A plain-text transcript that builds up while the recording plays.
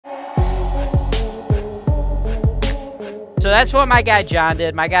that's what my guy John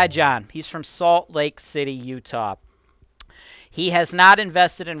did. My guy John, he's from Salt Lake City, Utah. He has not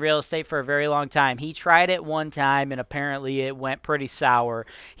invested in real estate for a very long time. He tried it one time, and apparently it went pretty sour.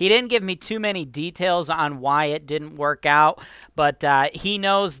 He didn't give me too many details on why it didn't work out, but he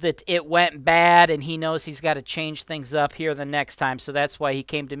knows that it went bad, and he knows he's got to change things up here the next time, so that's why he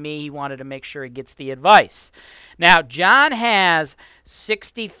came to me. He wanted to make sure he gets the advice. Now, John has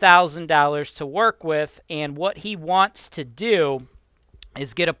 $60,000 to work with, and what he wants to do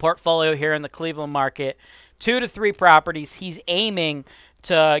is get a portfolio here in the Cleveland market, 2 to 3 properties. He's aiming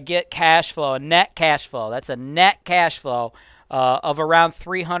to get cash flow, a net cash flow. That's a net cash flow of around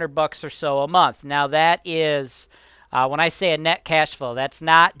 $300 or so a month. Now that is, when I say a net cash flow, that's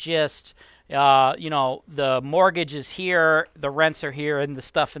not just the mortgage is here, the rents are here, and the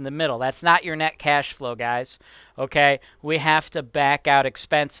stuff in the middle. That's not your net cash flow, guys. Okay, we have to back out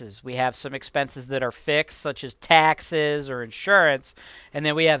expenses. We have some expenses that are fixed, such as taxes or insurance, and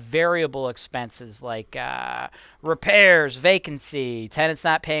then we have variable expenses like repairs, vacancy, tenants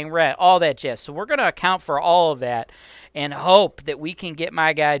not paying rent, all that jazz. So we're going to account for all of that and hope that we can get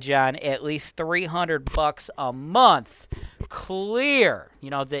my guy John at least $300 a month clear,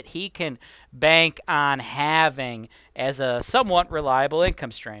 that he can bank on having as a somewhat reliable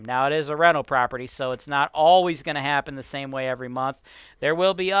income stream. Now, it is a rental property, so it's not always going to happen the same way every month. There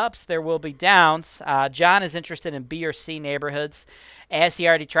will be ups, there will be downs. John is interested in B or C neighborhoods, as he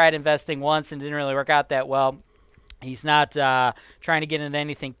already tried investing once and didn't really work out that well. He's not trying to get into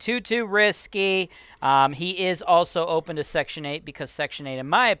anything too risky. He is also open to Section 8 because Section 8, in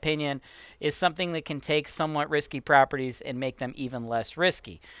my opinion, is something that can take somewhat risky properties and make them even less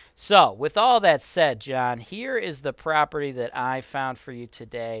risky. So, with all that said, John, here is the property that I found for you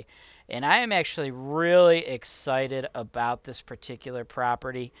today. And I am actually really excited about this particular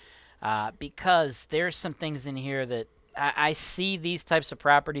property because there's some things in here that I see these types of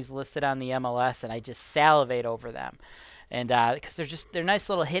properties listed on the MLS, and I just salivate over them. And because they're nice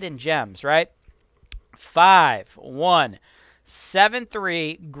little hidden gems, right?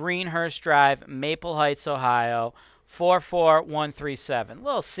 5173 Greenhurst Drive, Maple Heights, Ohio, 44137.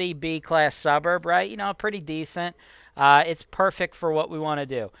 Little CB class suburb, right? Pretty decent. It's perfect for what we want to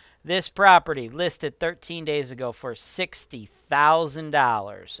do. This property listed 13 days ago for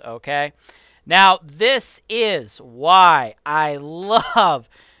 $60,000, okay? Now, this is why I love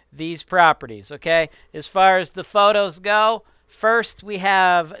these properties, okay? As far as the photos go, first we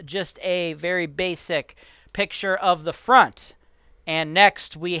have just a very basic picture of the front. And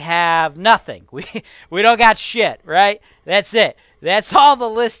next we have nothing. We don't got shit, right? That's it. That's all the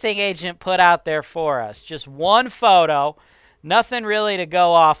listing agent put out there for us. Just one photo, nothing really to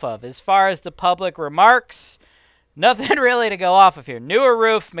go off of. As far as the public remarks, nothing really to go off of here. Newer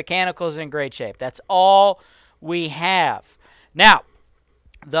roof, mechanicals in great shape. That's all we have. Now,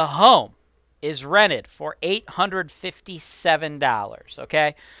 the home is rented for $857,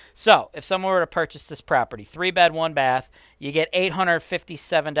 okay? So, if someone were to purchase this property, 3-bed, 1-bath, you get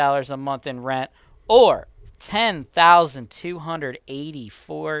 $857 a month in rent, or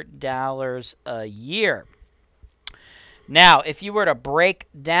 $10,284 a year. Now, if you were to break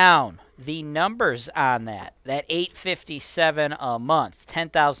down the numbers on that $857 a month,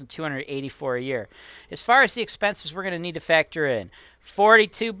 $10,284 a year. As far as the expenses, we're going to need to factor in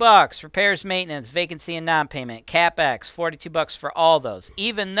 $42 repairs, maintenance, vacancy, and non-payment, CapEx, $42 for all those.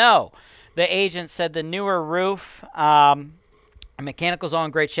 Even though the agent said the newer roof, mechanical's all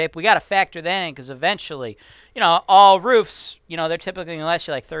in great shape, we got to factor that in because eventually, all roofs, they're typically going to last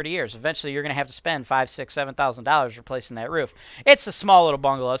you like 30 years. Eventually, you're going to have to spend $5,000, $6,000, $7,000 replacing that roof. It's a small little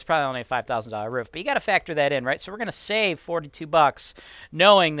bungalow. It's probably only a $5,000 roof, but you got to factor that in, right? So we're going to save $42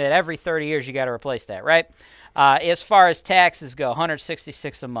 knowing that every 30 years you got to replace that, right? As far as taxes go,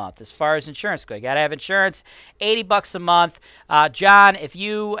 $166 a month. As far as insurance go, you got to have insurance, $80 a month. John, if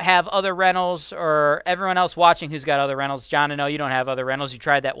you have other rentals, or everyone else watching who's got other rentals, John, I know you don't have other rentals. You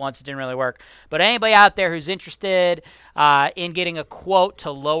tried that once. It didn't really work. But anybody out there who's interested in getting a quote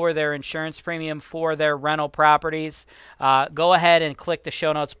to lower their insurance premium for their rental properties, go ahead and click the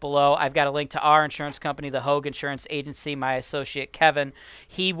show notes below. I've got a link to our insurance company, the Hogue Insurance Agency. My associate, Kevin,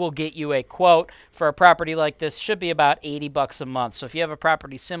 he will get you a quote for a property like this. Should be about $80 a month. So if you have a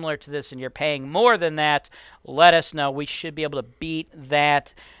property similar to this and you're paying more than that, let us know. We should be able to beat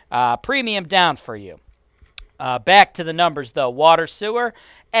that premium down for you. Back to the numbers, though. Water, sewer,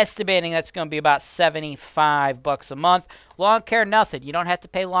 estimating that's going to be about $75 a month. Lawn care, nothing. You don't have to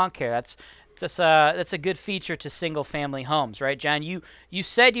pay lawn care. That's a good feature to single-family homes, right, John? You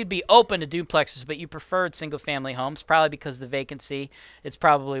said you'd be open to duplexes, but you preferred single-family homes, probably because the vacancy is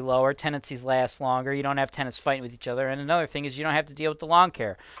probably lower, tenancies last longer, you don't have tenants fighting with each other, and another thing is you don't have to deal with the lawn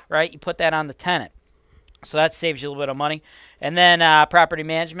care, right? You put that on the tenant. So that saves you a little bit of money. And then property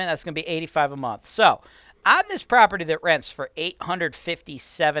management, that's going to be $85 a month. So on this property that rents for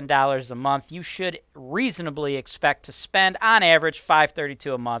 $857 a month, you should reasonably expect to spend, on average,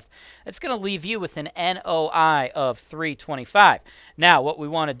 $532 a month. That's going to leave you with an NOI of $325. Now, what we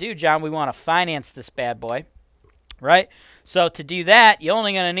want to do, John, we want to finance this bad boy, right? So to do that, you're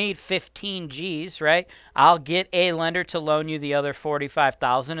only going to need 15 G's, right? I'll get a lender to loan you the other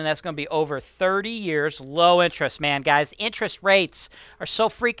 $45,000, and that's going to be over 30 years, low interest, man. Guys, interest rates are so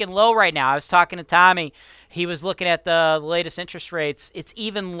freaking low right now. I was talking to Tommy. He was looking at the latest interest rates. It's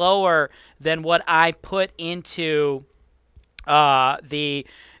even lower than what I put into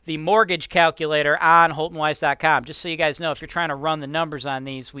the mortgage calculator on HoltonWise.com. Just so you guys know, if you're trying to run the numbers on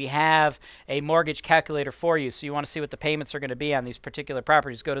these, we have a mortgage calculator for you. So you want to see what the payments are going to be on these particular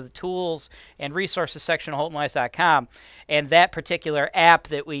properties. Go to the tools and resources section of HoltonWise.com, and that particular app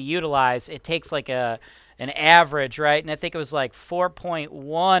that we utilize, it takes like an average, right? And I think it was like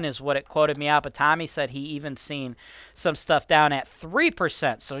 4.1 is what it quoted me out, but Tommy said he even seen some stuff down at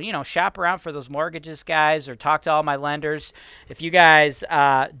 3%. So, you know, shop around for those mortgages, guys, or talk to all my lenders. If you guys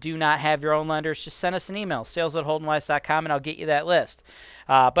do not have your own lenders, just send us an email, sales@HoltonWise.com, and I'll get you that list.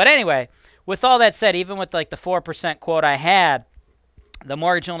 But anyway, with all that said, even with like the 4% quote I had, the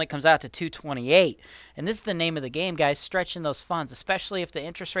mortgage only comes out to $228. And this is the name of the game, guys, stretching those funds, especially if the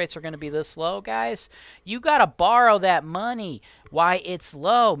interest rates are going to be this low, guys. You got to borrow that money while it's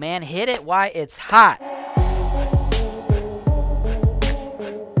low, man. Hit it while it's hot.